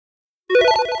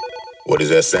What does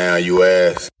that sound, you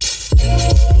ask?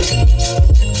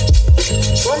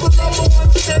 From the number one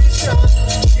station,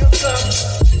 you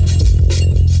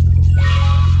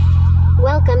come.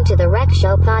 Welcome to the Rec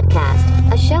Show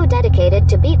podcast, a show dedicated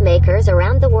to beat makers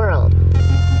around the world.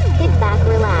 Kick back,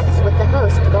 relax with the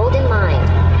host, Golden Mind.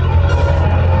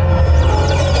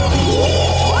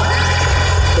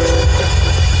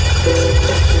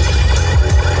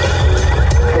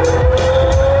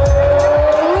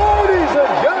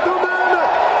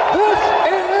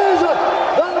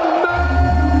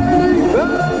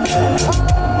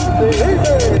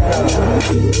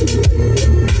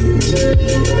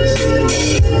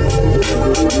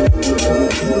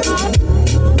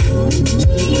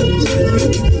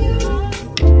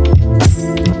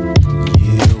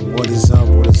 What is up?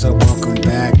 Welcome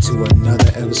back to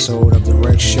another episode of the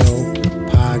Rec Show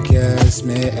podcast,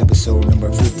 man. Episode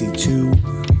number 52.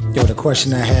 Yo, the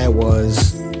question I had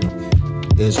was,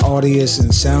 is Audius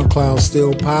and Soundcloud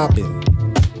still popping?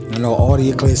 I know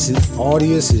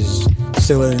Audius is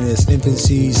still in its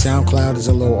infancy. SoundCloud is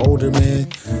a little older, man.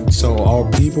 So are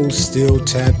people still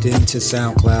tapped into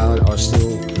SoundCloud? Are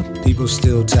people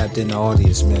still tapped into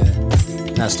Audius, man?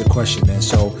 That's the question, man.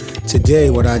 So today,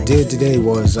 what I did today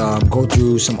was go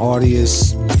through some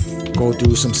Audius, go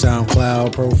through some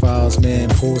SoundCloud profiles, man.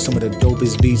 Pull some of the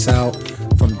dopest beats out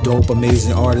from dope,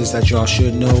 amazing artists that y'all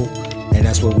should know. And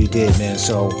that's what we did, man.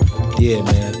 So yeah,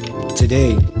 man.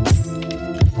 Today,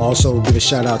 also give a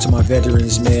shout out to my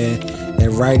veterans, man.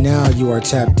 And right now you are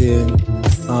tapped in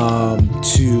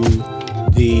to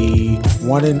the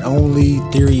one and only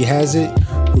Theory Has It,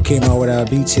 who came out with our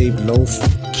beat tape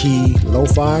Low-Key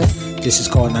Lo-Fi. This is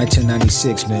called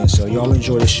 1996, man. So y'all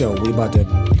enjoy the show. We about to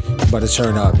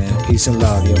turn up, man. Peace and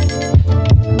love, yo.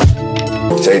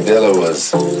 Jay Dilla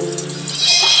was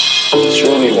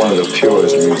truly one of the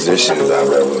purest musicians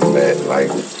I've ever met, like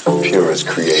purest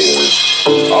creators.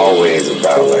 Always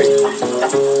about like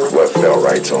what felt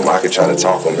right to him. I could try to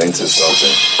talk him into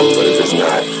something, but if it's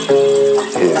not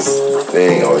his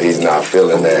thing or he's not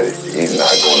feeling that, he's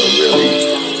not going to really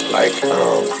like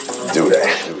do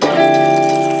that.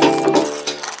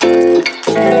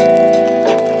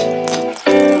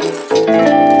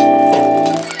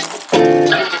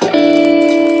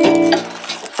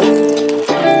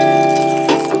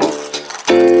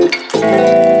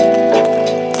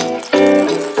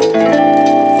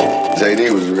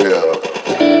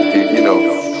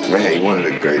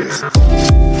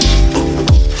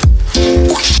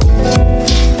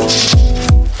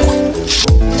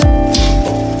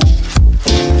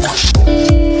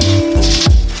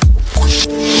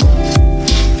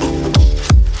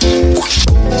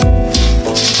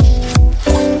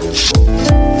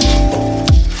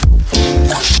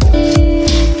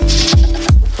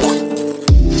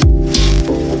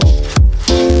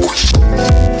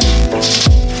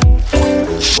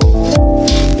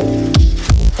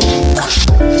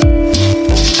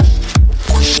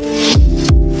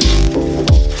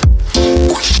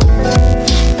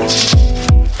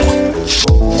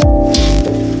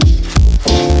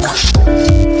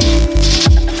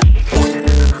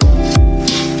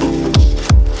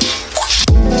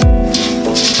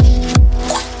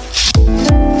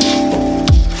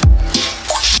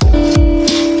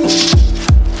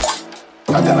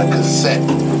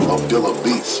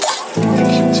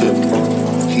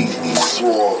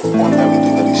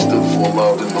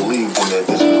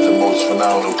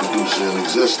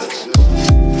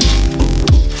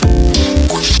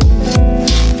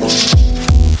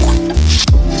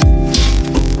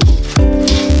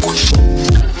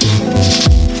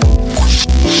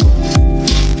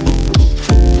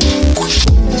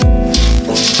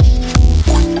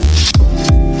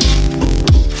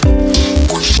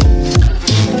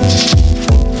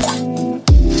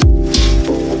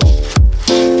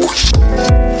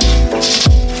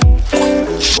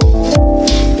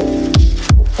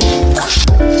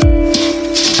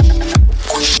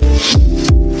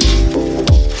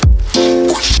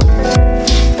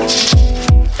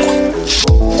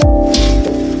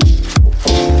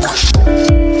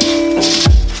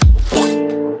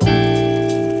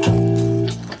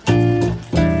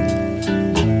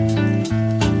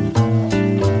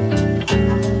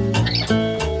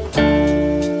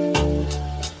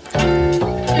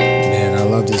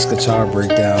 Guitar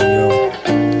breakdown, yo.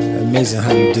 Amazing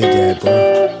how you did that,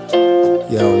 bro.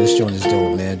 Yo, this joint is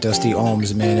dope, man. Dusty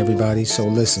Ohms, man, everybody. So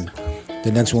listen,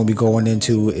 the next one we going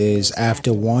into is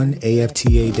After One,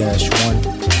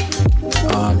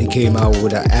 AFTA-1. He came out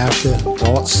with an After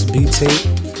Thoughts beat tape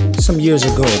some years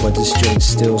ago, but this joint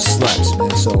still slaps,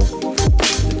 man. So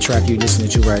the track you're listening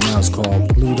to right now is called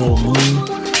Pluto Moon.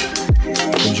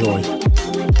 Enjoy. Enjoy.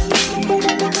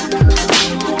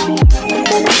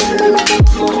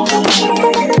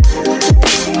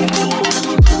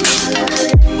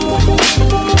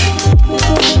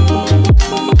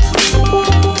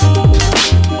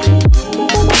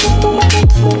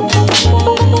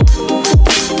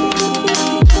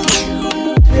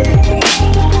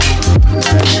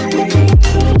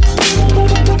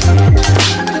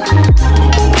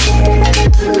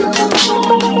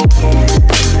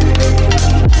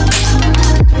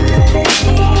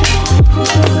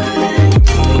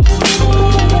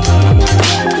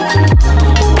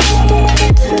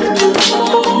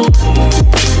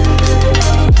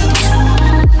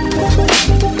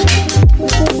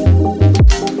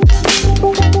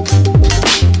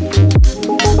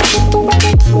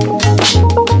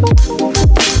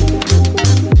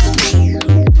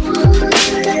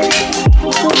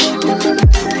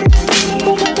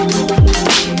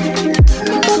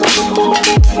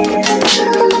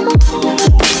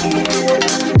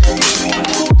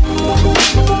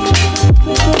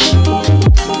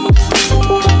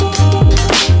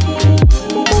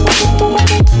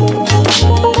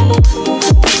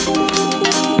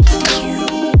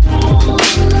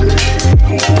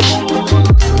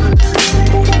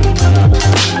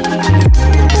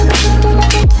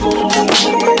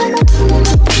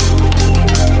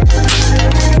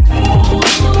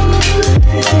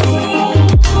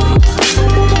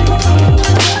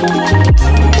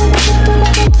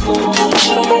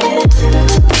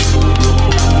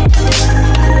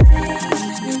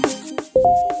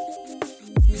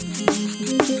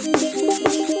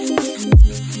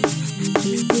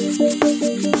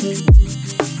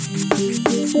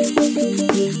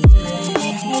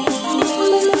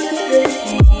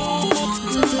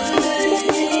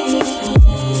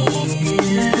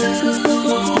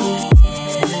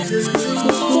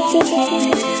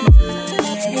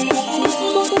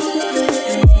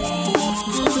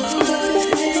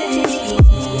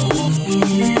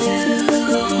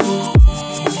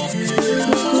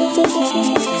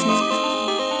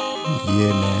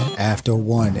 After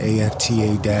One,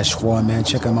 AFTA-1, man.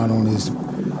 Check him out on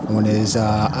his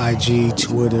IG,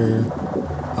 Twitter,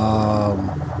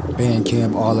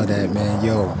 Bandcamp, all of that, man.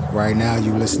 Yo, right now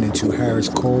you listening to Harris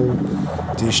Cole.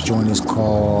 This joint is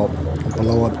called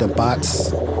Blow Up the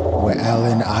Bots with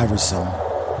Allen Iverson.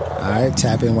 Alright,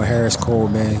 tap in with Harris Cole,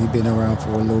 man. He been around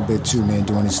for a little bit too, man,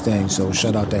 doing his thing. So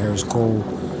shout out to Harris Cole.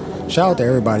 Shout out to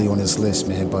everybody on this list,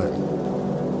 man. But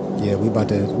yeah, we about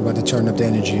to turn up the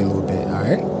energy a little bit.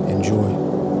 Alright? Enjoy.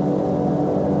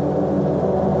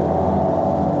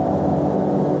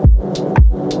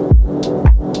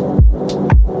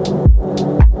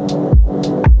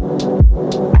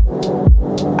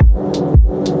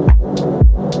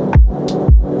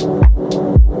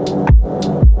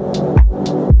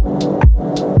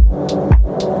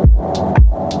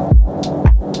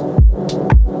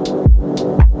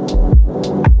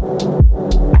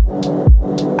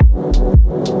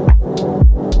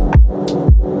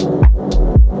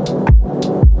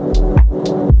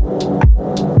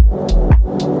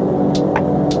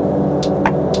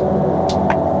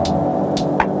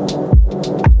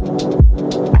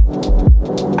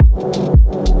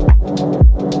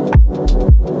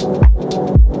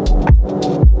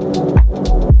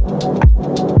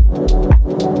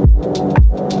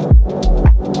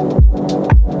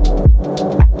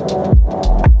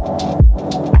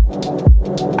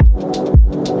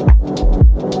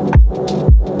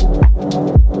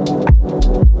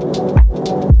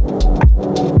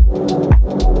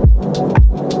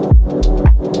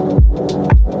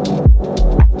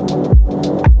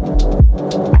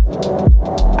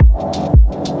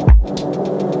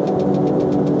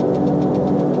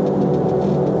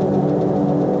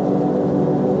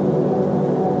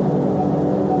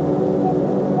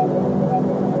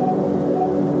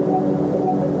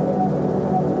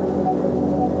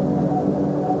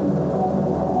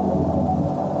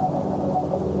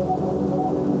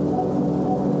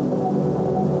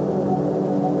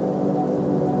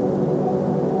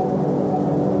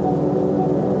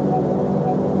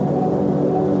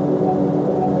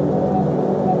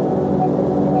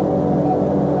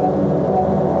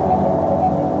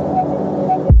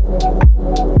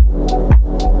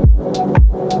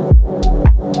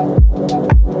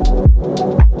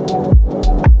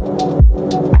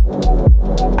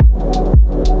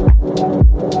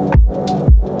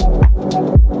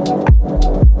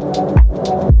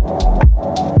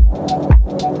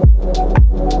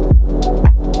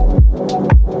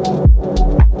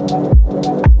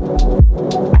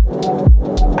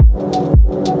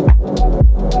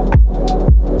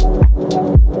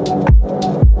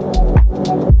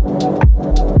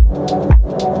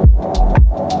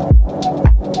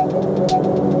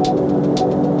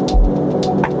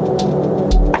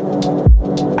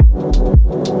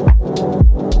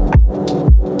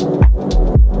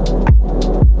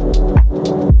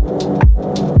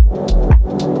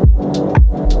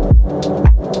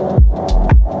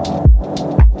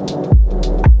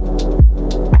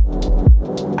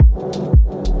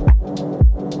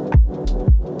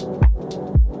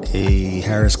 the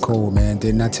Harris Code, man.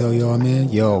 Didn't I tell y'all, man?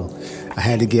 Yo, I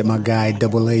had to get my guy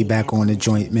Double A back on the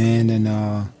joint, man. And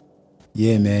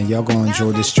yeah, man, y'all gonna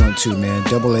enjoy this joint too, man.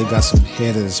 Double A got some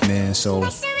hitters, man. So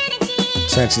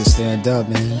Texas, stand up,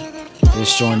 man.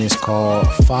 This joint is called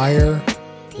Fire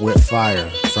with Fire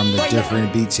from the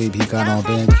different beat tape he got on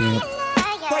Bandcamp.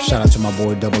 Shout out to my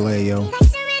boy Double A, yo.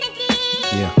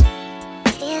 Yeah.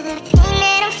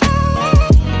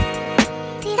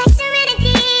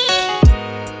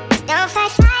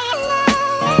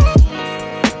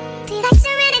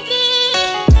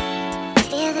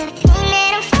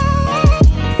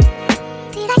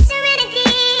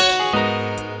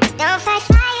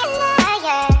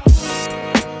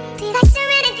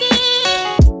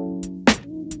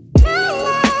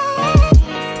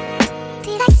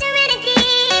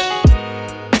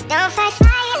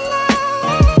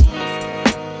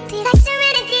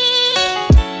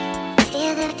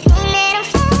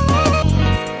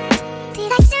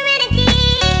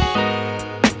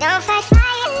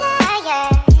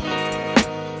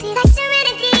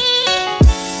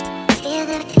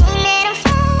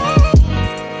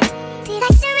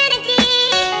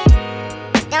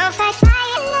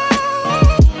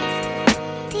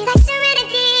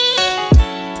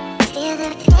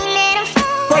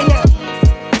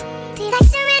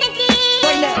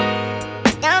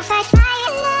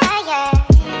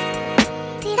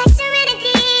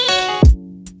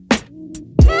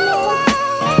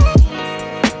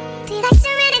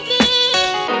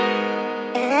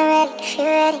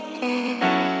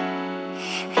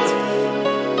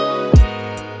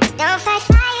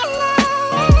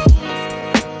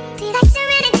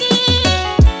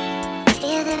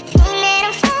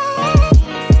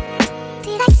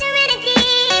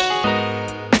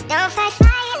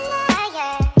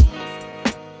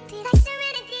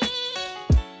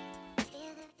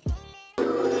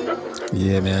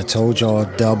 Yeah, man, I told y'all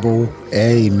Double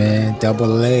A, man.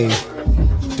 Double A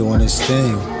doing his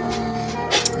thing.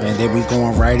 And then we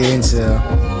going right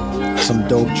into some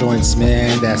dope joints,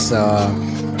 man. That's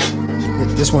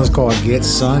this one's called Get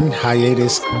Sun,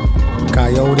 Hiatus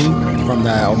Coyote from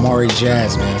the Omari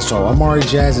Jazz, man. So Omari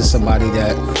Jazz is somebody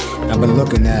that I've been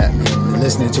looking at and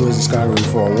listening to his discovery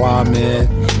for a while, man.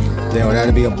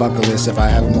 That'll be a bucket list if I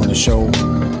have him on the show,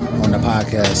 on the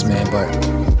podcast, man.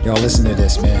 But y'all listen to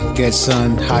this, man. Get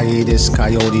Sun, Hiatus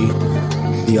Coyote,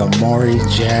 the Omari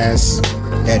Jazz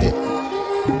edit.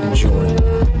 Enjoy.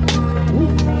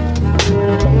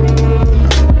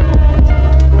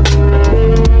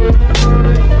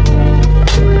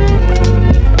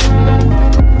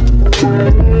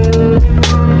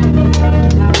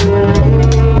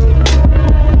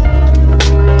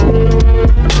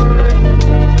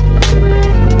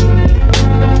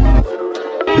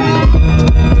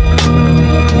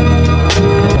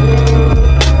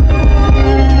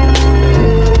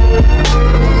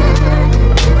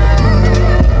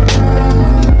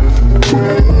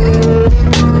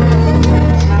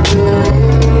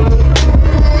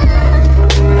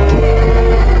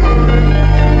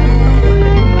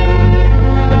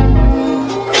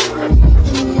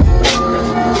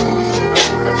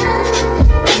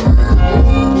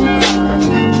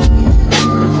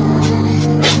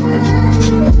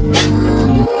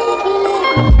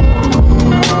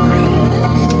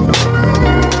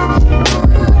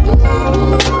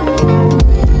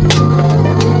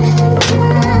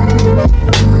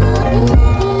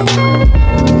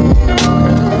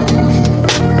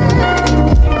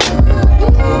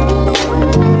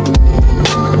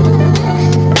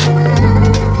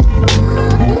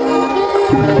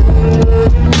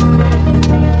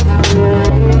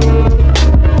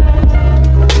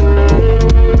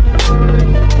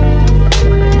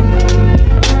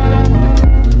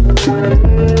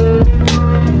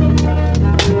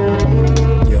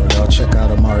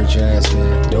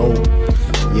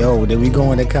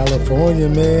 California,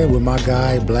 man, with my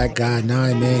guy Black Guy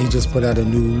 9, man. He just put out a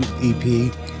new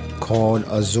EP called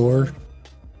Azuri.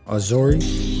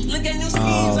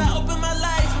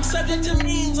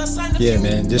 Yeah,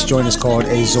 man, this joint is called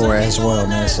Azor as well,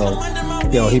 man. So,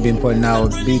 yo, he been putting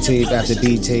out B tape after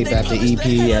B tape after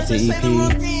EP after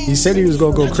EP. He said he was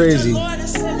gonna go crazy.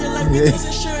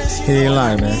 He ain't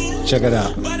lying, man. Check it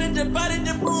out.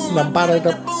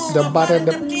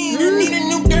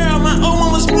 My old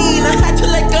one was mean, I had to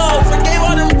let go. Forgave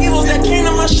all them evils that came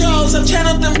to my shows. I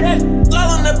channeled them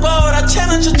all on the boat. I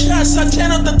challenged the trust, I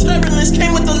channeled the turbulence.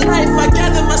 Came with the life, I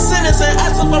gathered my sentence and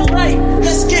asked if I'm right.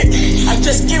 I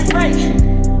just get right.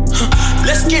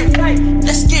 Let's get right,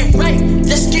 let's get right,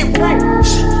 let's get right.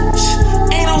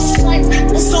 Ain't on sight,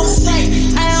 it's on sight.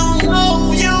 I don't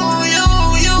know you.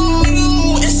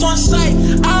 It's on sight,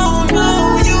 I don't know.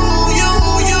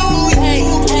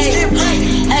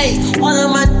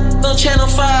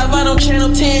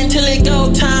 till it go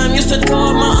time. Used to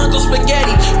throw up my uncle's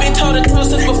spaghetti. Been taught to throw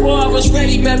since before I was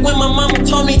ready. Back when my mama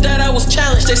told me that I was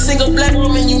challenged. A single black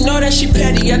woman, you know that she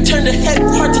petty. I turned a heavy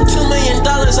heart to $2 million.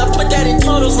 I put that in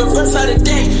totals, reverse out of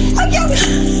day.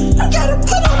 I gotta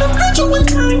put on the Virgil one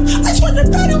time. I swear to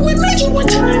battle with Major one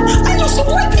time. I know some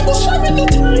white people serving me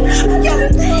time. I gotta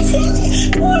do it for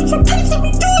me. Do it for pay for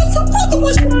me. Do it for mother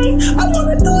was crying. I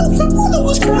wanna do it for mother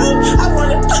was crying. I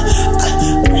wanna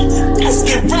let's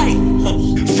get right.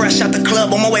 Fresh out the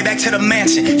club, on my way back to the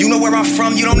mansion. You know where I'm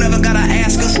from, you don't never gotta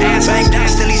ask us. Bang down,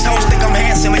 still these hoes think I'm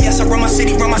handsome. And yes, I run my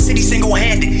city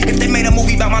single-handed. If they made a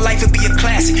movie about my life, it'd be a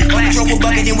classic. I drove a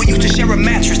bucket and we used to share a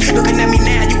mattress. Looking at me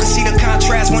now, you can see the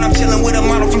contrast when I'm chilling with a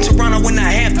model from Toronto in the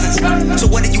Hamptons. So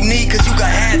what do you need, cause you can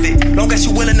have it. Long as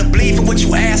you're willing to bleed for what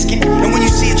you asking. And when you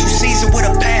see it, you seize it with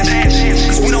a passion.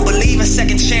 Cause we don't believe in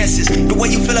second chances. The way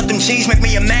you fill up them jeans make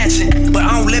me imagine. But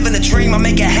I don't live in a dream, I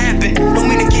make it happen. Don't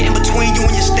mean to get in between you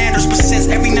and your standards, but since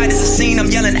every night is a scene, I'm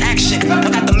yelling action. I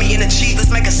got the meat and the cheese,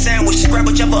 let's make a sandwich. Grab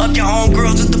whichever of your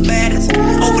homegirls is the baddest.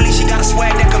 Hopefully she got a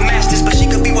swag that can match this, but she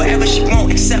could be whatever she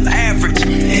want except average.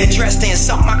 And dressed in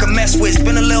something I can mess with.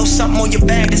 Spend a little something on your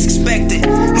bag that's expected.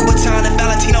 Louboutin and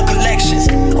Valentino collections.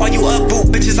 All you up boo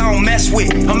bitches I don't mess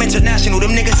with. I'm international,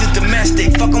 them niggas is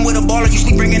domestic. Fucking with a baller,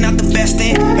 usually bringing out the best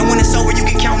in. And when it's over, you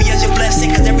can count me as your blessing.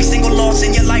 Cause every single loss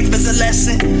in your life is a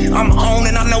lesson. I'm on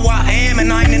and I know I am,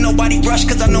 and I ain't in nobody rush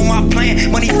cause I know my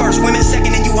plan. Money first, women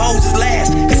second, and you hoes is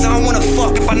last. Cause I don't wanna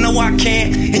fuck if I know I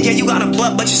can't. And yeah, you got a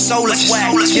butt, but your soul is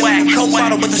whack. You like a Coke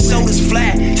bottle, but the soda's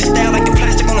flat. Just style like the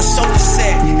plastic on a sofa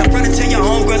set. Now run and tell your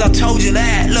homegirls I told you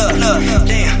that. Look,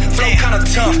 damn, flow kinda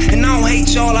tough. And I don't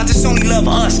hate y'all, I just only love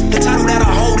us. The title that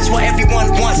I hold is what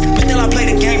everyone wants. But still I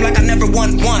play the game like I never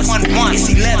won once. It's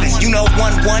 11, you know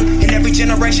 1-1. In every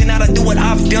generation I done do what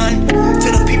I've done. To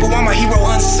the people, I'm a hero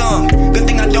unsung. Good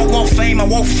thing I don't want fame, I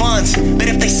want funds. But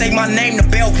if they say my name, the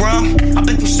bell rung. I've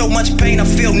been through so much pain, I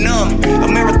feel numb. A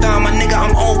marathon, my nigga,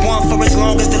 I'm on one for as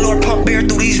long as the Lord pump air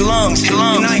through these lungs.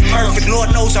 And I ain't perfect,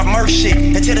 Lord knows I murk shit.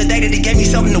 Until the day that he gave me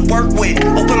something to work with.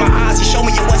 Open my eyes, he showed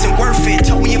me it wasn't worth it.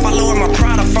 Told me if I lowered my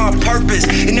pride, I found purpose.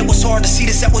 And it was hard to see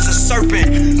this, that was a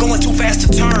serpent. Going too fast to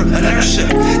turn, inertia.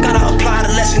 Gotta apply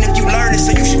the lesson if you learn it.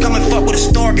 So you should come and fuck with a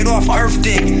star, get off earth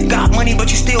dick. Got money,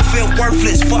 but you still feel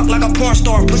worthless. Fuck like a porn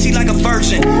star, pussy like a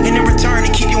virgin. And in return,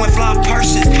 he keep you in fly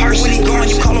purses. When he gone,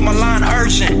 you call him a line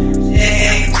urgent.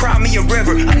 Yeah, cry me a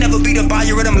river. I never be the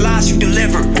buyer of them lies you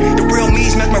deliver. The real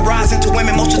me's mesmerizing to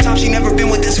women. Most of the time she never been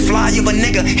with this fly of a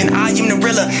nigga. And I am the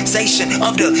realization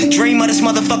of the dream of this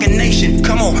motherfucking nation.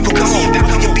 Come on,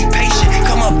 you be patient.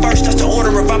 Come up first, that's the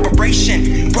order of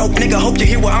operation. Broke nigga, hope you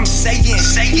hear what I'm saying.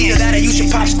 Either that or you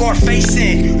should pop Scarface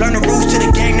in. Learn the rules to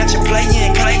the game that you're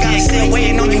playing. Clay gotta still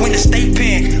waiting on you in the state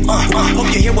pen.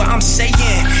 Hope you hear what I'm saying.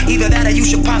 Either that or you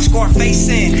should pop Scarface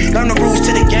in. Learn the rules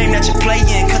to the game that you're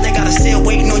playing. Cause they gotta still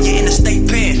waiting on you in the state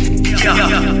pen.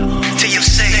 Till you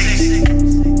say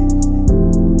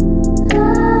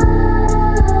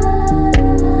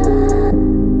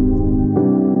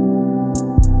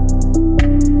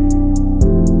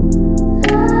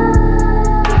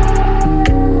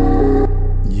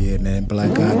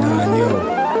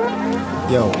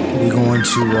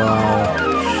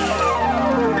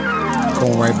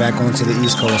going right back onto the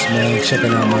East Coast, man.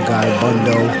 Checking out my guy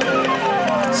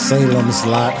Bundo, Salem's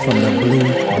Lot from the Blue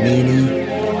Meanie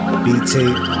beat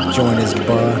tape. Join his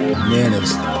bar, man.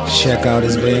 Check out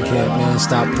his Bandcamp, man.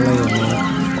 Stop playing,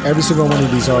 man. Every single one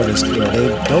of these artists, yo, they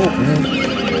dope,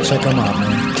 man. Check them out,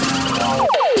 man.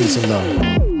 Peace and love.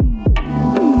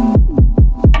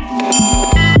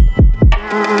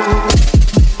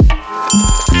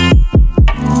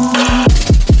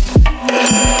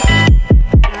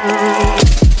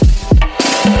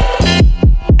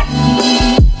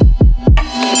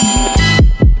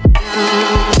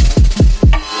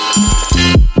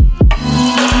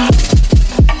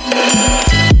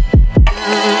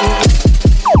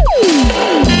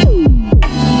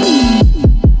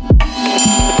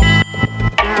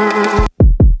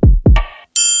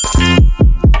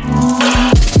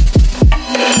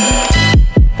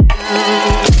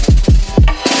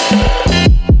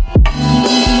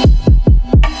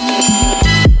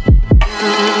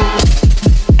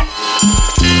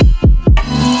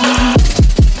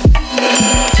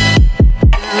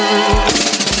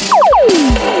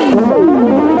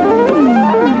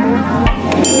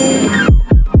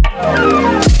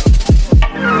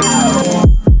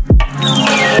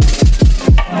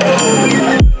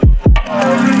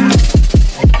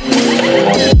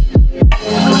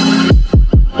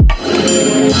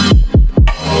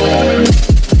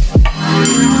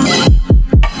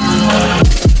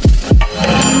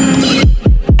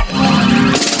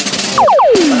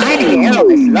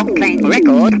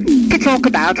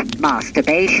 about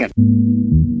masturbation.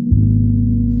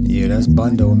 Yeah, that's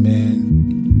Bundo,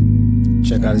 man.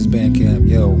 Check out his Bandcamp.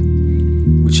 Yo,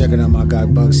 we're checking out my guy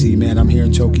Bugsy, man. I'm here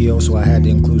in Tokyo, so I had to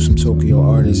include some Tokyo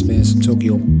artists, man. Some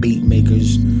Tokyo beat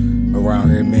makers around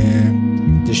here,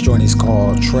 man. This joint is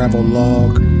called Travel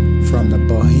Log from the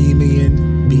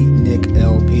Bohemian Beatnik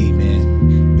LP,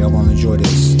 man. Y'all gonna enjoy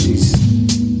this. Peace.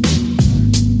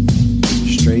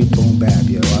 Straight boom bap,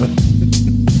 yo.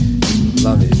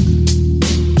 Love it.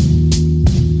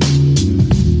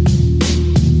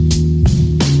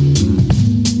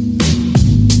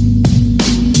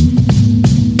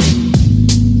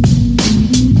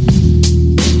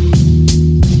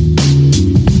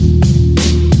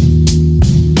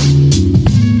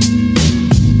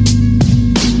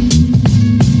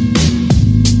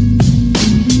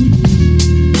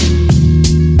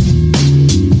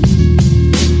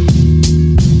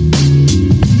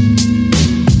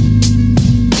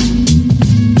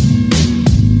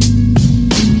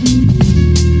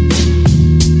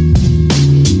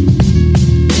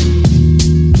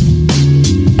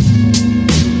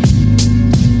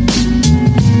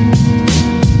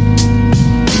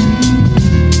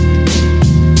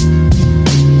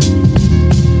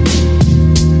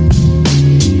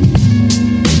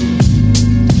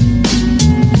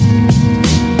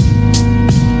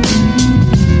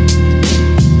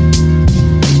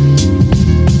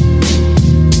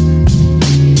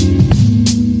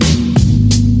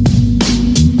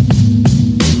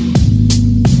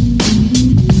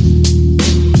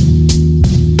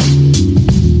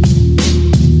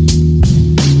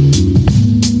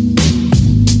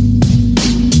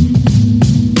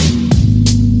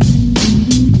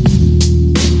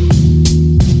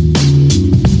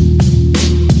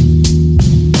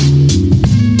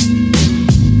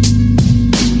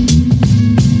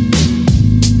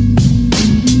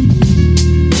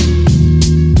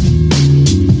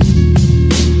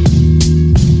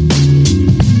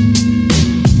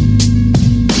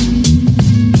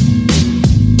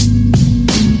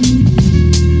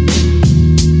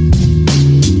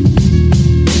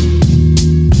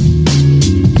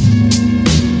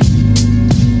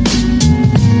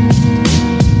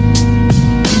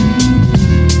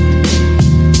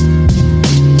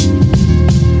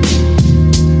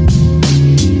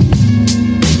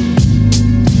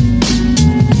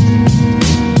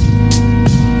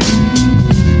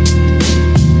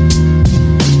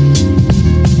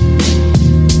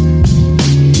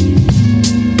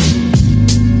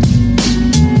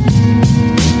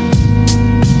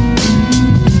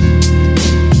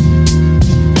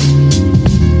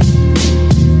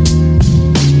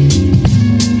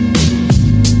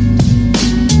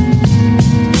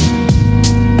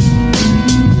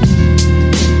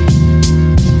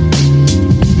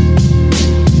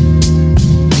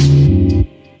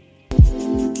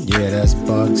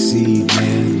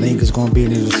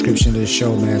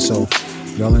 Show, man, so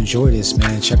y'all enjoy this,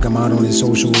 man. Check him out on his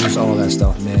socials, all that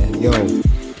stuff, man. Yo,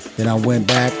 then I went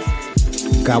back,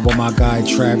 got with my guy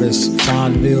Travis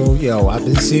Fonville. Yo, I've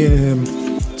been seeing him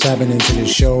tapping into the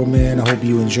show, man. I hope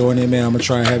you enjoying it, man. I'm gonna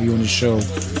try and have you on the show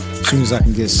as soon as I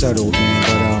can get settled,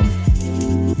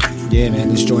 man. But yeah, man,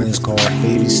 this joint is called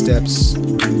Baby Steps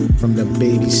from the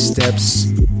Baby Steps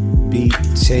beat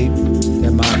tape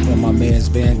on my man's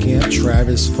Bandcamp,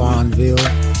 Travis Fonville.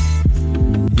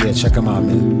 Yeah, check him out,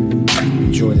 man.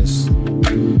 Enjoy this.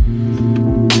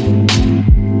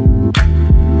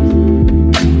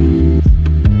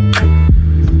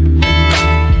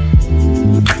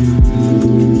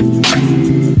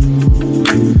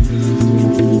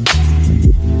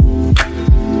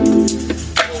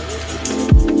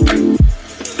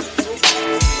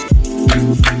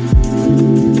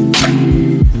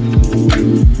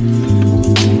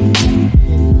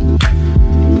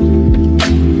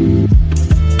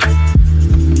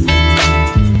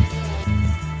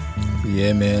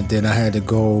 Then I had to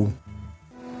go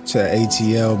to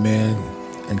ATL, man,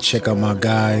 and check out my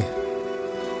guy.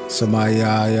 Somebody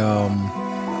I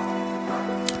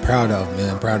proud of,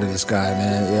 man. Proud of this guy,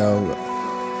 man.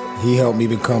 Yo, he helped me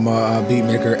become a beat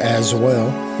maker as well.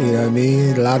 You know what I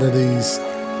mean? A lot of these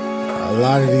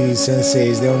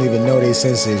senseis, they don't even know they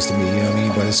senseis to me. You know what I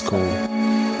mean? But it's cool.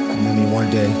 I mean, one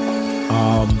day.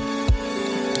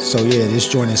 So yeah, this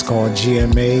joint is called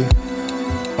GMA.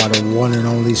 By the one and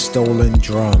only Stolen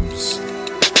Drums.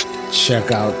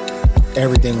 Check out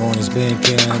everything on his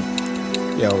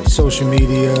Bandcamp, yo, social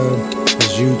media,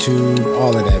 his YouTube,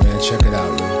 all of that, man. Check it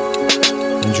out,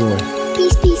 man. Enjoy.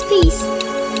 Peace, peace, peace.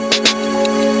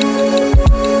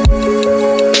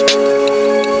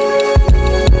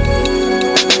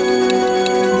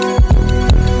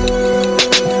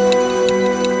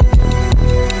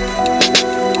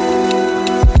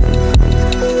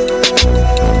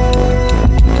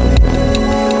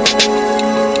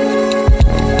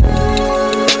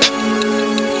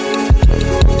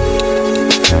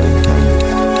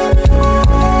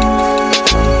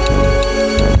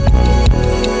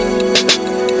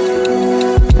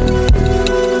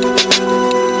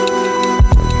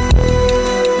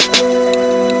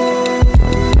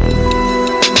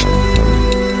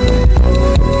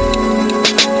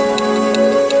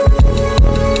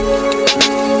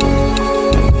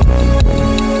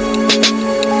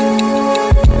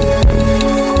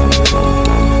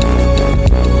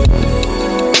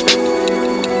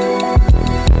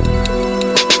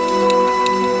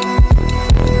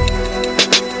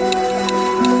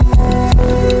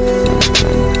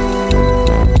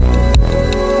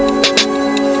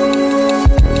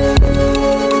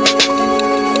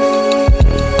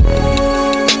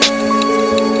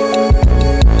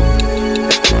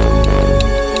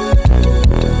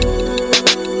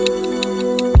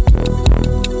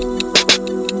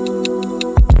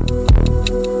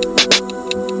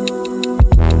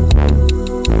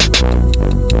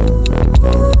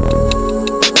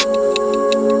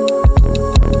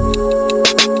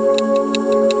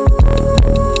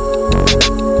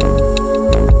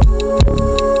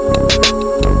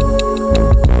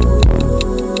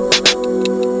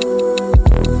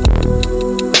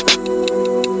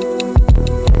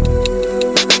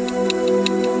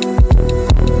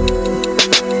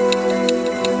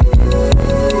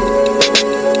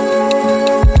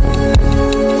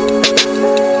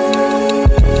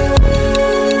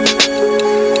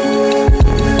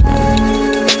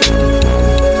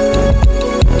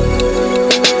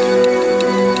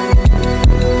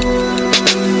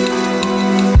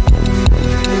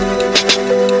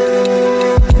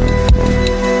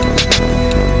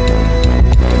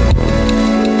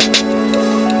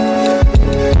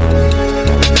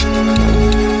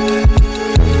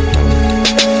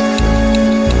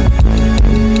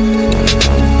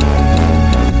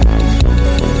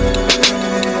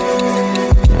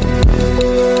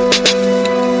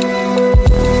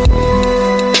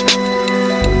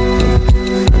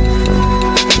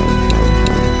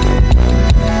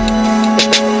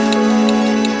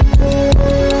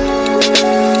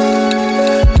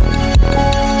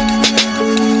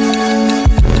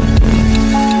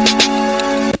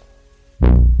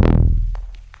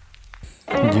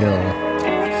 Yo,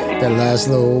 that last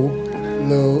little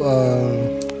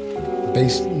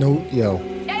bass note, yo,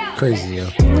 crazy, yo.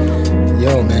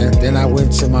 Yo, man. Then I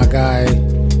went to my guy,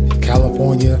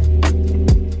 California.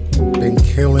 Been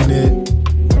killing it.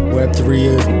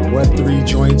 Web3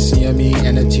 joints, you know what I mean?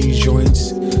 NFT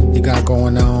joints. He got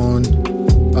going on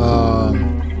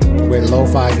with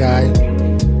Lo-Fi Guy.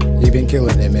 He been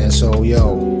killing it, man. So,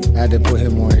 yo, I had to put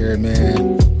him on here,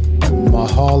 man.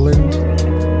 Mulholland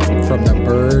from the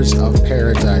Birds of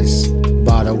Paradise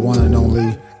by the one and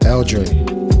only Eldre.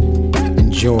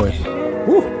 Enjoy.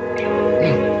 Woo.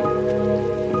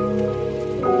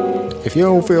 If you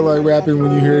don't feel like rapping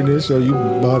when you hear this, so you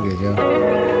bugging, yo.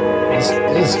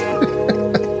 It's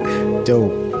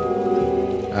dope.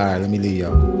 Alright, let me leave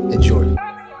y'all. Enjoy.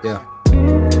 Yeah.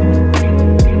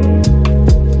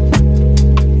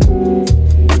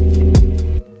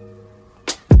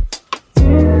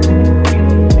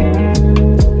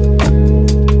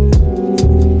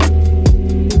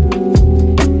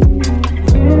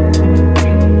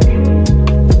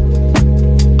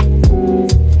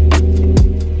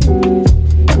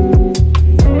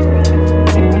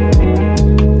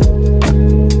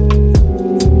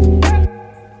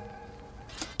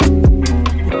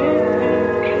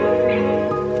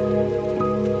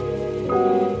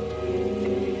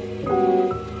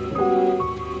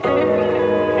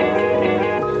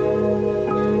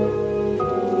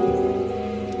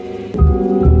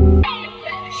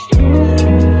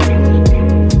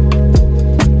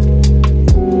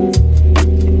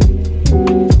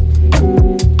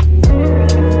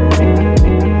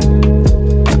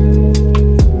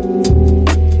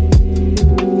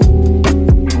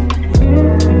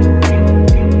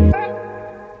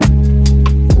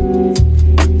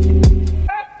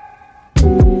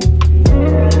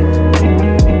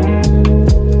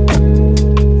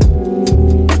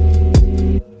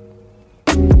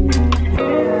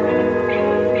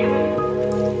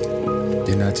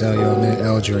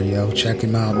 Check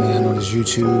him out, man, on his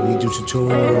YouTube. He do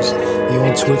tutorials. He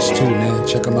on Twitch too, man.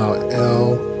 Check him out.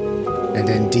 L and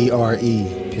then DRE,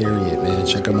 period, man.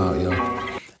 Check him out, yo.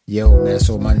 Yo, man,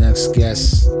 so my next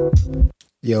guest,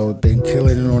 yo, been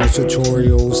killing it on the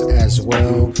tutorials as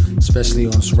well, especially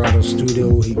on Serato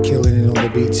Studio. He killing it on the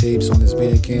beat tapes on his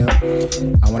Bandcamp.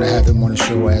 I want to have him on the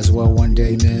show as well one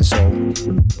day, man. So,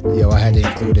 yo, I had to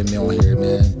include him on here,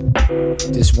 man.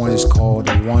 This one is called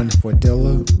One for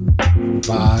Dilla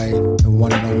by the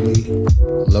one and only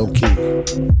Low Key.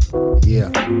 Yeah,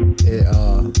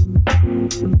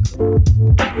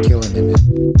 killing it, man.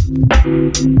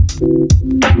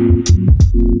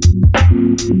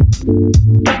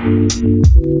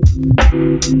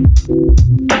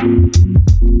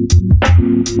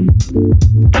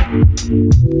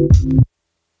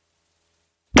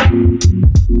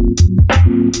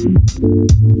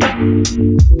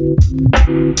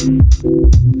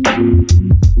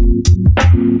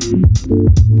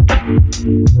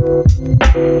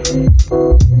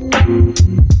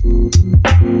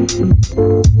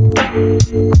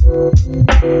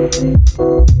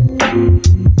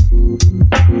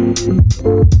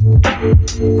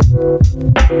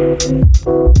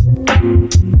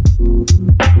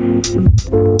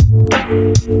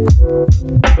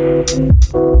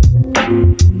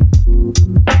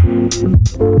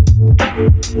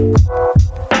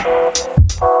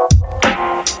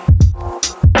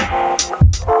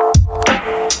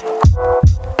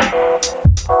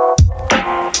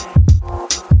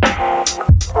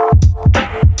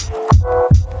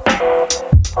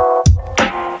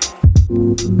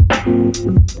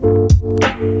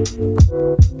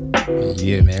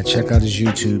 Yeah, man, check out his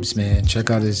YouTubes, man. Check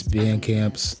out his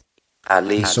Bandcamps,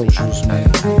 his socials, man.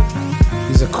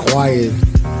 He's a quiet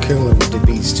killer with the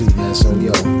beats too, man. So,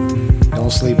 yo,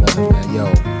 don't sleep on him, man.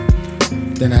 Yo.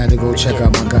 Then I had to go check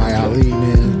out my guy Ali,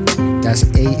 man. That's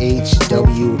AHWLEE.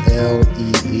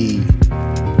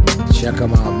 Check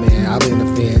him out, man. I've been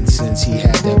a fan since he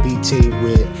had that beat tape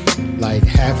with like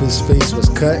half his face was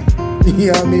cut.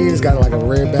 You know what I mean? It's got like a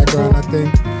red background, I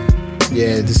think.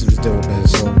 Yeah, this was dope, man.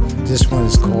 So this one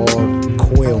is called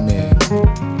Quail Man.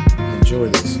 Enjoy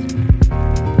this.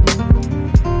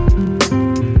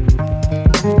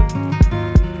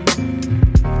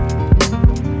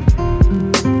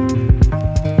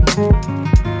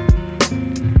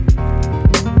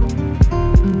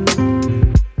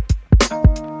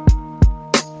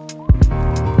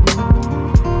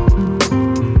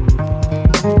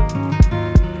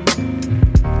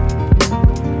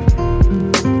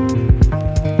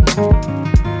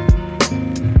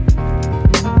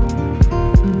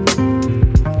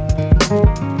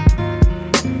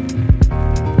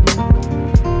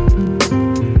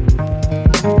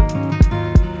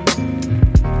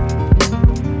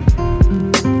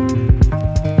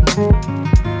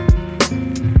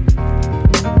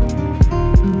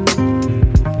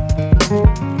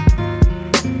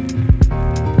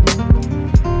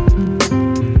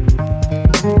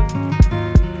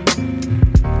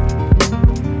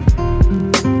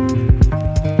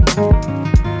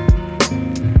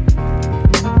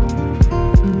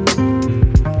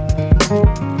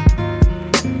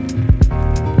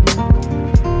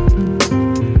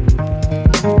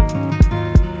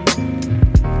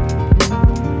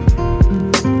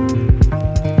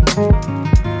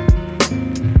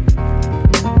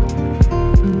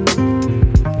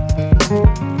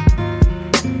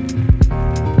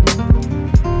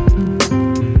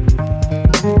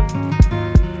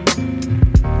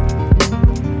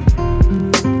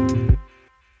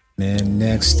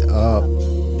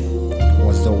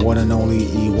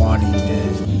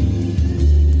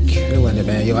 it,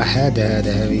 man. Yo, I had to have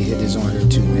the heavy hitters on here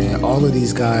too, man. All of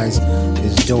these guys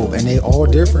is dope, and they all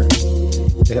different.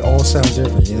 They all sound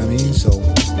different, you know what I mean? So,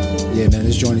 yeah, man,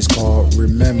 this joint is called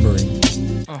Remembering.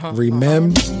 But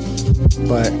REMEBERING,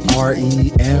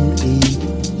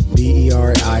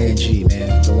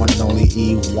 man. The one and only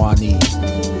E-Wani.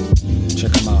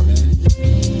 Check them out, man.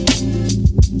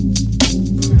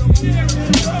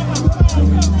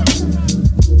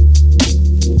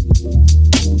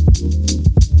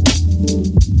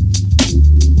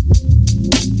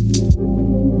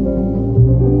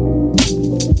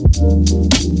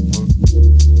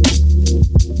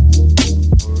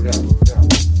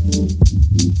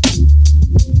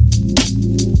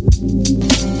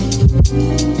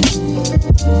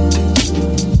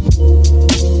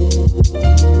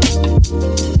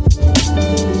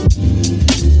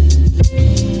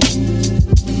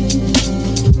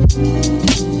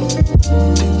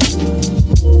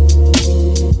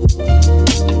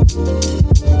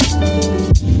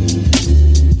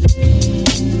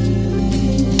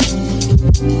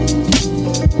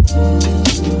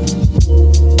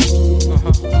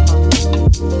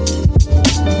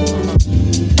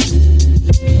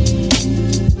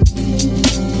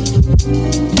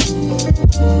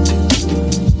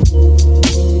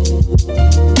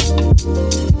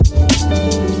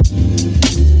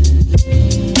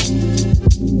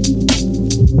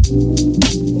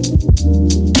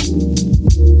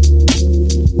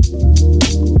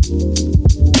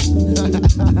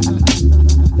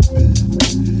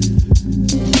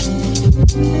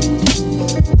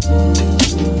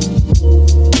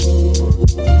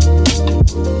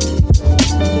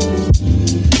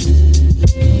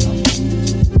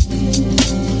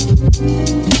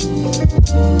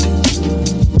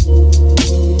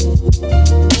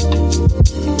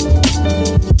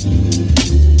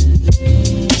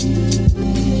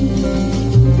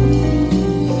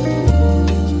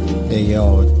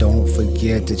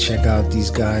 To check out these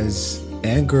guys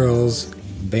and girls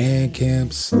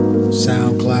Bandcamps,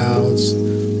 Soundclouds,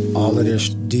 all of their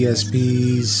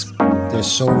DSPs, their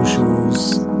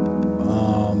socials,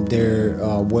 their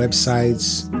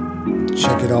websites.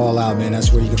 Check it all out, man.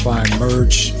 That's where you can find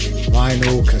merch,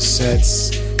 vinyl,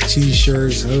 cassettes,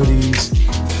 t-shirts, hoodies,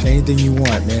 anything you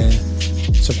want, man.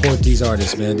 Support these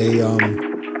artists, man. They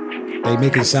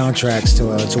making soundtracks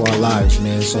to our lives,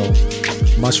 man. So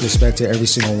much respect to every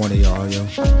single one of y'all, yo.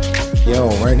 Yo,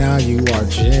 right now you are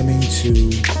jamming to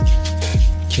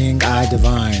King I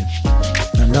Divine.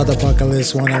 Another bucket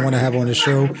list one I want to have on the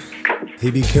show.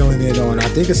 He be killing it on, I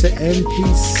think it's an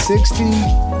MP60.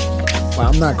 Well,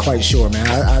 I'm not quite sure, man.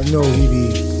 I know he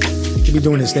be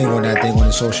doing his thing on that thing on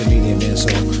the social media, man. So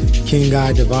King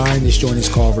I Divine, this joint is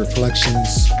called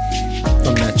Reflections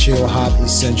from that Chill Hop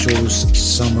Essentials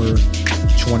Summer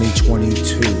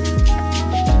 2022.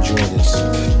 Enjoy this.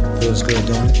 Feels good,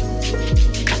 don't it?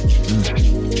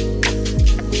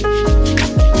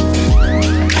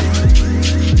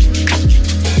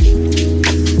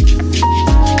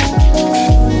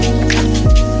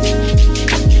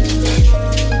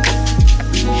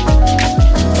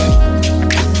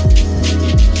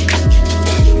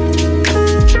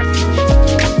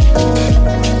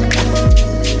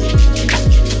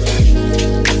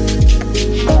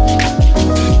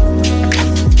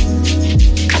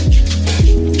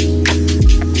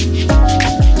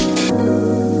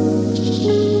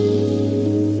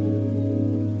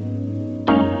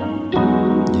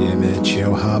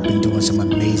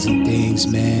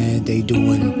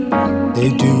 They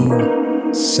do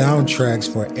soundtracks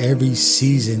for every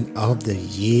season of the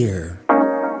year.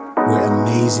 We're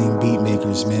amazing beat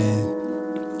makers,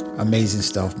 man. Amazing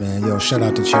stuff, man. Yo, shout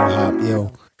out to Chill Hop.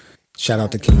 Yo, shout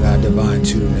out to King I Divine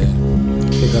too, man.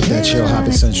 Pick up that Chill Hop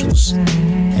Essentials.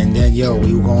 And then, yo,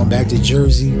 we were going back to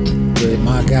Jersey with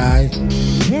my guy,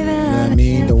 you know what I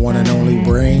mean? The one and only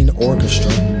Brain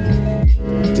Orchestra.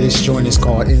 This joint is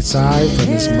called Inside from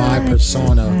his My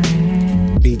Persona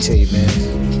beat tape,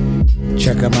 man.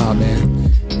 Check him out,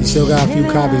 man. He still got a few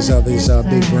copies of his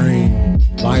Big Brain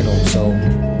vinyl, so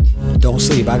don't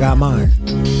sleep. I got mine.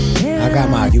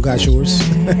 You got yours?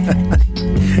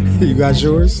 You got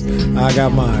yours? I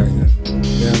got mine. You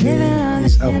know what I mean?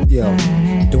 He's up, yo,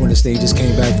 doing this thing. He just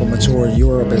came back from a tour in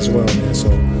Europe as well, man.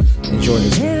 So enjoy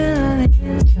this, man.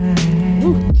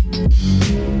 Woo.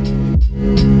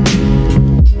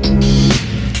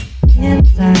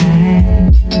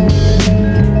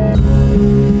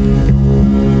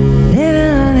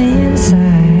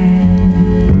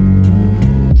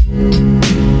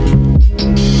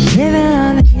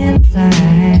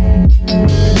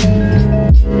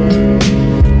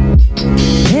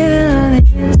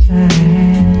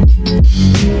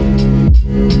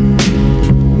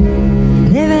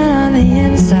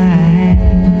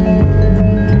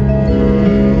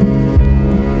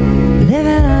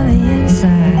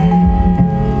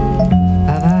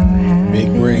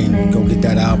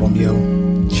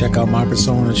 Records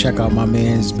owner. Check out my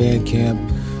man's Bandcamp,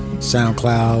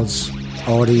 Soundclouds,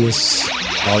 Audius,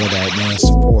 all of that, man.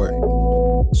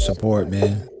 Support,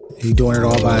 man. He doing it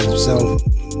all by himself.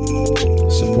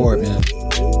 Support, man.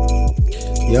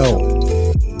 Yo.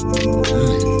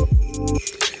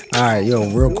 Alright,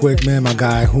 yo, real quick, man. My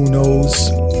guy, Who Knows?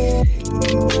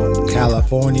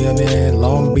 California, man.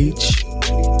 Long Beach.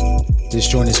 This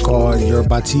joint is called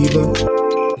Yerbativa,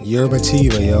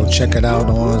 yo. Check it out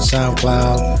on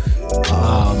SoundCloud,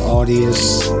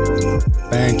 Audius,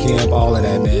 Bandcamp, all of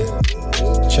that, man.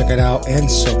 Check it out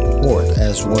and support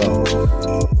as well.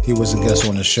 He was a guest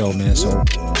on the show, man. So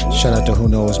shout out to Who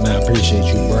Knows, man. I appreciate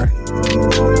you, bro.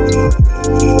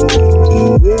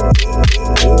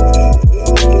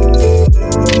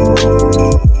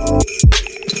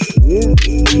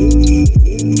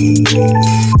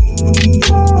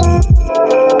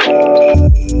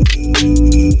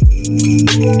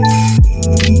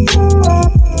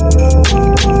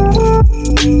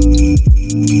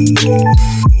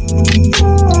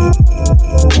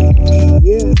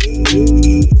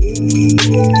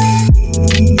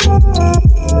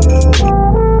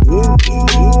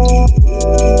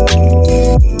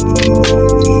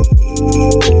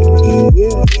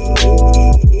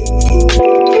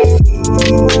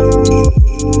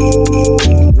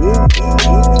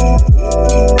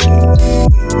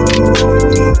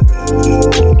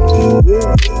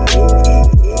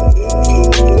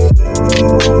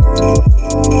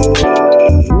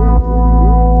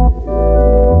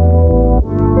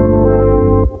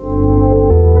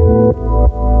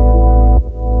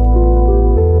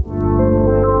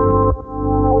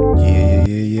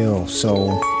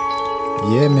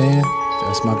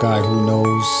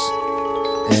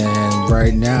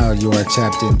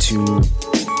 Tapped into the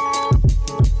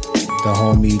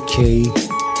homie K.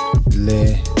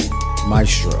 Le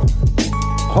Maestro.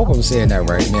 I hope I'm saying that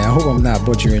right, man. I hope I'm not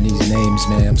butchering these names,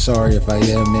 man. I'm sorry if I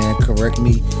am, man. Correct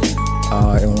me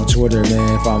on Twitter,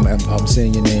 man, if I'm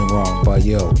saying your name wrong. But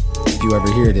yo, if you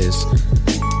ever hear this,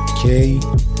 K,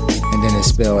 and then it's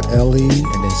spelled L-E,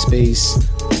 and then space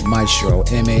Maestro,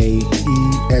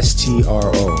 M-A-E-S-T-R-O.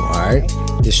 Alright?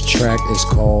 This track is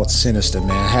called Sinister,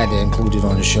 man. I had to include it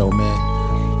on the show, man.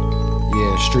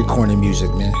 Yeah, street corner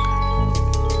music, man.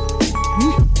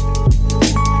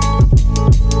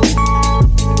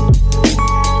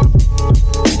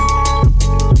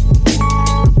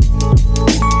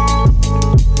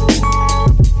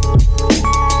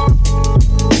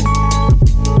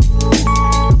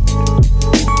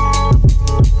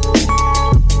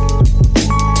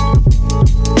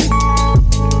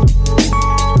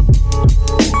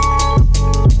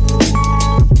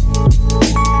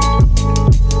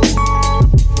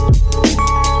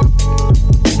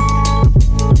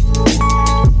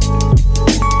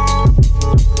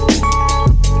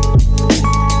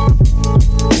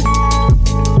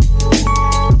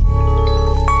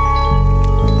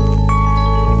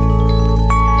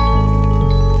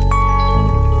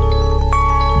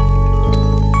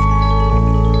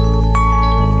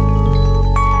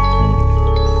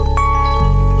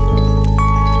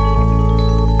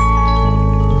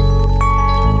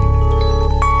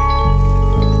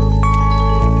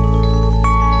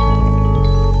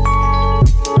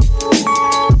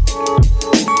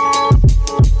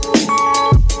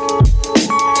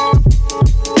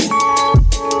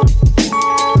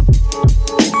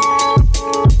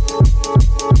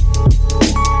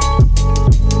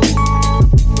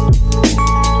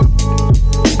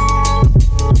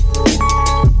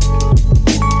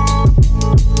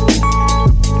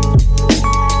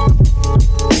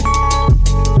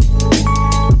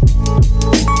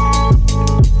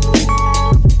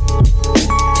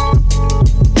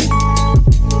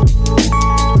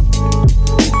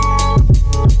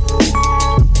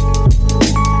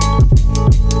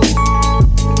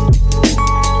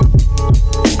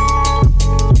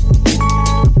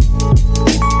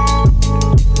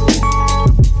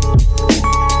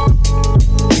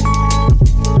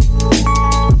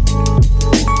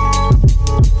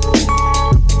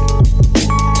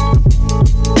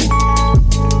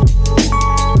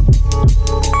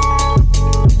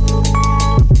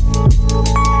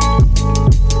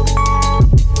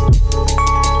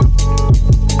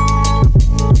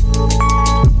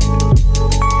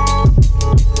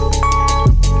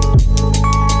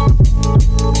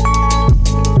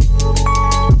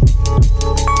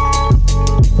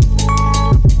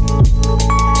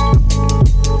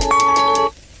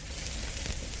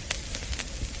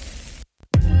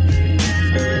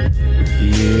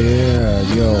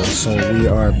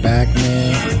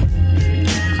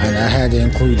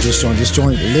 This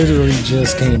joint literally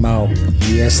just came out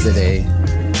yesterday.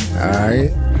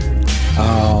 Alright.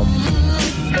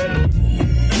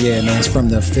 Yeah, man, it's from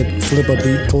the Flip a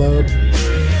Beat Club.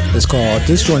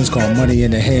 This joint is called Money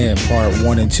in the Hand, part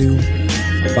 1 and 2,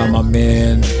 by my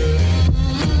man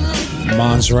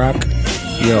Monzrock.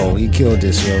 Yo, he killed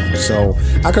this, yo. So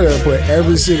I could have put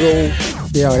every single,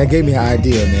 that gave me an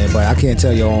idea, man, but I can't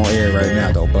tell you on air right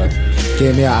now, though, but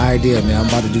gave me an idea, man. I'm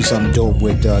about to do something dope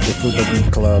with the Flip a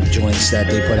Beat Club joints that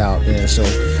they put out, man. So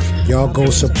y'all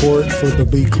go support Flip a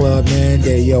Beat Club, man.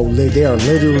 They are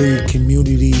literally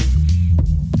community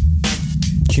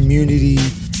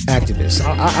activists.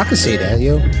 I could say that,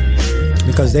 yo,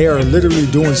 because they are literally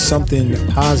doing something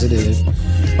positive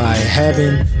by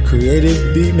having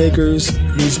creative beat makers,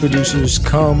 music producers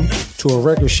come to a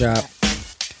record shop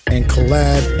and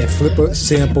collab and flip a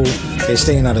sample. They're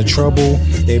staying out of trouble.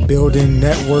 They're building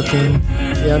networking.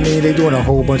 Yeah, I mean, they're doing a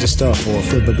whole bunch of stuff for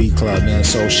Flip a Beat Club, man.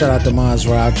 So shout out to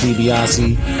Monzrock,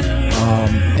 DiBiase,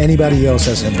 anybody else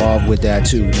that's involved with that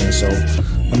too, man. So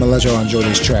I'm gonna let y'all enjoy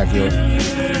this track, yo.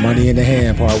 Money in the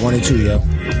Hand, part 1 and 2, yo.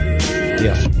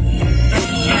 Yeah.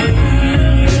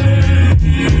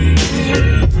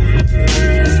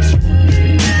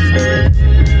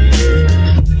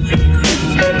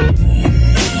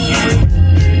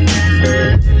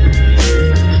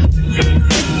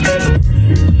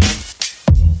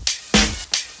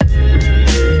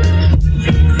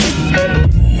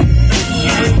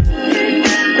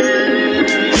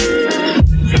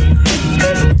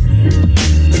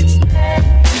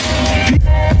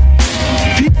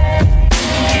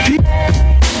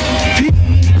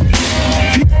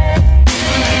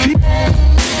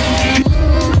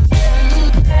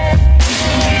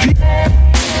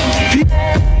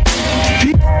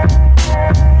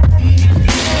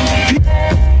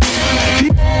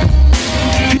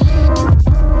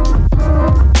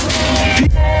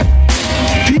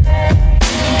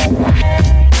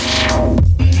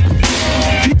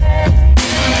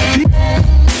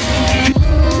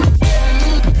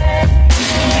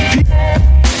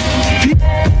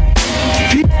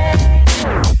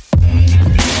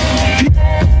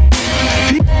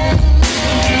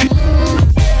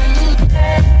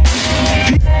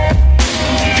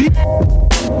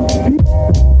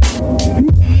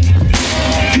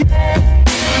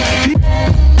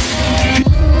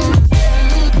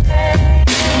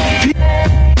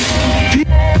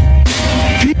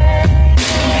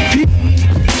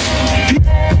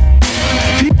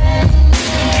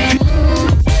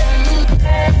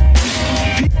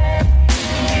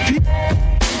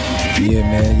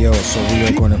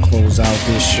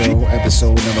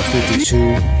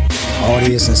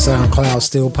 Audius and Soundcloud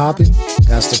still popping?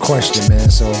 That's the question, man.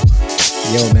 So,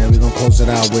 yo, man, we're gonna close it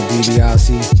out with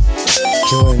DiBiase,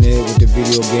 killing it with the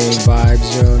video game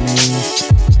vibes, you know what I mean?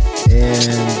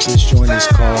 And this joint is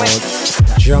called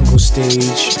Jungle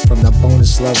Stage from the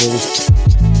Bonus Levels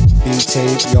beat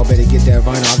tape. Y'all better get that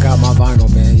vinyl. I got my vinyl,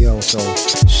 man, yo. So,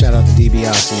 shout out to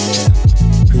DiBiase, man.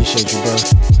 Appreciate you, bro.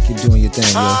 Keep doing your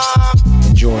thing, yo.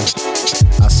 Enjoy.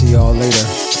 I'll see y'all later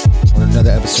on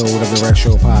another episode of the Rec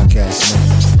Show Podcast,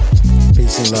 man.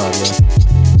 Peace and love, yo.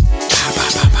 I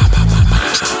got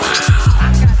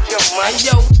your mind,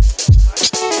 yo.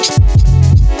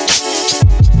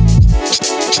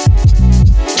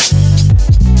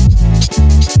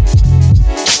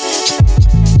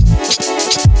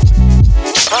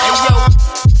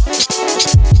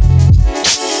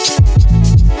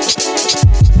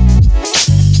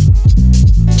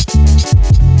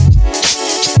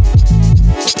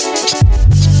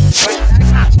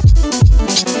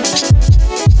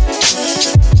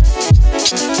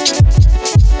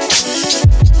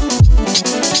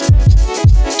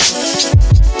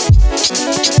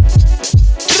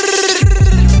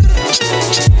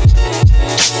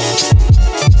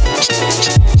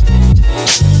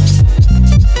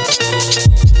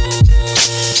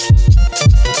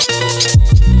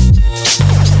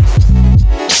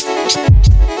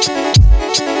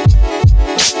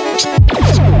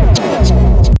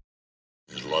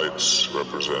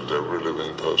 Represent every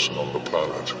living person on the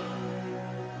planet.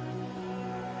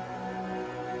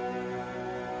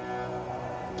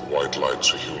 The white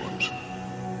lights are humans.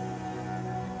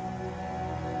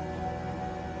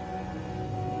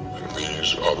 And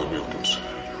these are the mutants.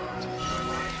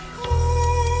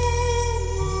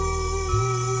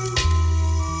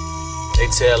 They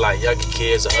tell like younger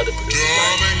kids or other producers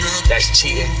like that's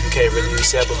cheating. You can't really be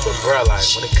separate, but bro, like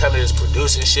when it comes to this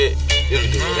producing shit, you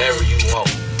can do whatever you want.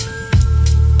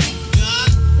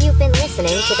 You've been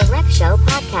listening to the Rec Show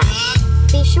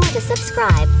Podcast. Be sure to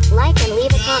subscribe, like, and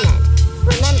leave a comment.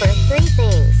 Remember 3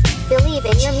 things. Believe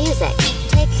in your music.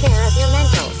 Take care of your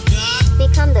mentals.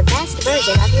 Become the best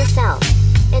version of yourself.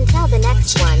 Until the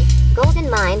next one, Golden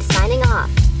Mind signing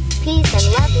off. Peace and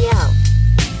love, yo.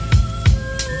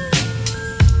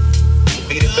 To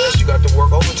be the best, you got to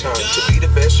work overtime. To be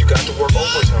the best, you got to work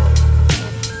overtime.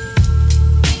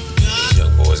 These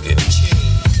young boys getting cheap.